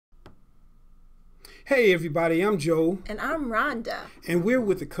Hey everybody, I'm Joe. And I'm Rhonda. And we're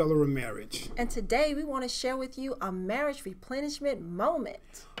with The Color of Marriage. And today we want to share with you a marriage replenishment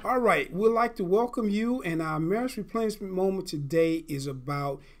moment. All right, we'd like to welcome you, and our marriage replenishment moment today is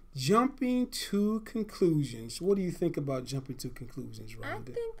about jumping to conclusions. What do you think about jumping to conclusions, Rhonda?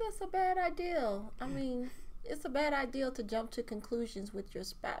 I think that's a bad idea. It's a bad idea to jump to conclusions with your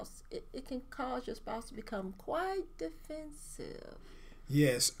spouse. It can cause your spouse to become quite defensive.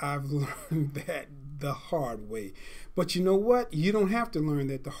 Yes, I've learned that the hard way. But you know what? You don't have to learn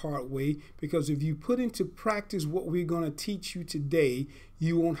that the hard way, because if you put into practice what we're going to teach you today,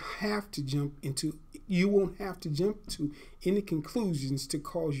 you won't have to jump to any conclusions to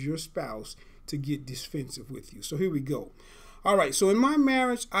cause your spouse to get defensive with you. So here we go. All right, so in my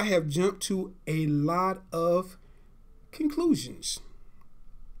marriage, I have jumped to a lot of conclusions.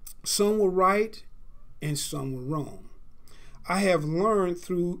 Some were right and some were wrong. I have learned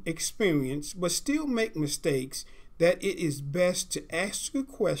through experience, but still make mistakes, that it is best to ask a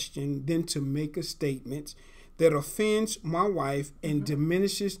question than to make a statement that offends my wife and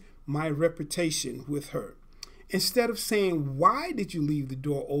diminishes my reputation with her. Instead of saying, "Why did you leave the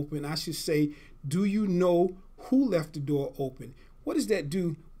door open?" I should say, "Do you know who left the door open?" What does that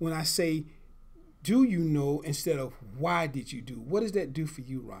do when I say, "Do you know?" instead of "Why did you do?" What does that do for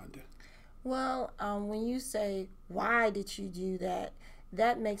you, Rhonda? Well, when you say, "Why did you do that?"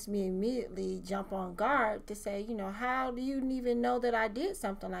 that makes me immediately jump on guard to say, how do you even know that I did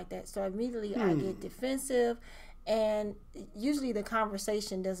something like that? So immediately I get defensive, and usually the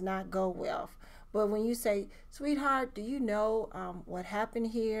conversation does not go well. But when you say, "Sweetheart, do you know what happened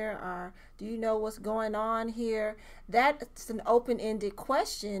here?" or "Do you know what's going on here?" That's an open-ended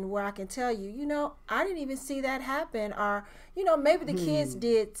question where I can tell you, I didn't even see that happen. Or, maybe the kids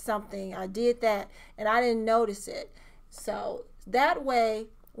did something. I did that and I didn't notice it. So that way,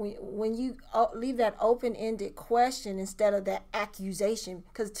 when you leave that open-ended question instead of that accusation,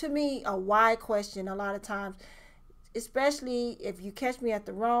 because to me, a why question a lot of times, especially if you catch me at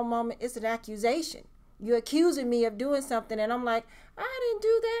the wrong moment, it's an accusation. You're accusing me of doing something, and I'm like, I didn't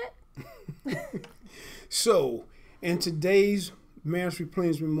do that. So, in today's marriage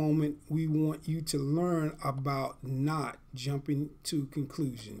replenishment moment, we want you to learn about not jumping to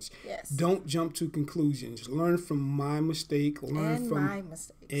conclusions. Yes. Don't jump to conclusions. Learn from my mistake. Learn from my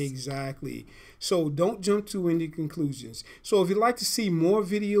mistakes. Exactly. So don't jump to any conclusions. So if you'd like to see more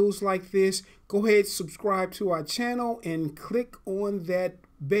videos like this, go ahead, subscribe to our channel and click on that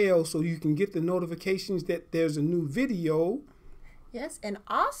bell so you can get the notifications that there's a new video. Yes, and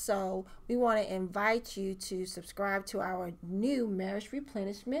also we want to invite you to subscribe to our new Marriage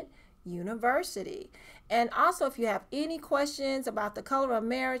Replenishment University. And also, if you have any questions about the color of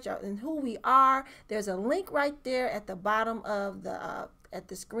marriage and who we are, there's a link right there at the bottom of the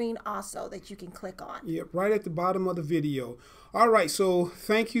screen also that you can click on. Yep, right at the bottom of the video. All right, so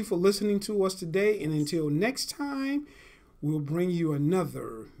thank you for listening to us today, and until next time, we'll bring you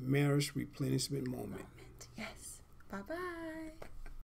another marriage replenishment moment. Yes. Bye-bye.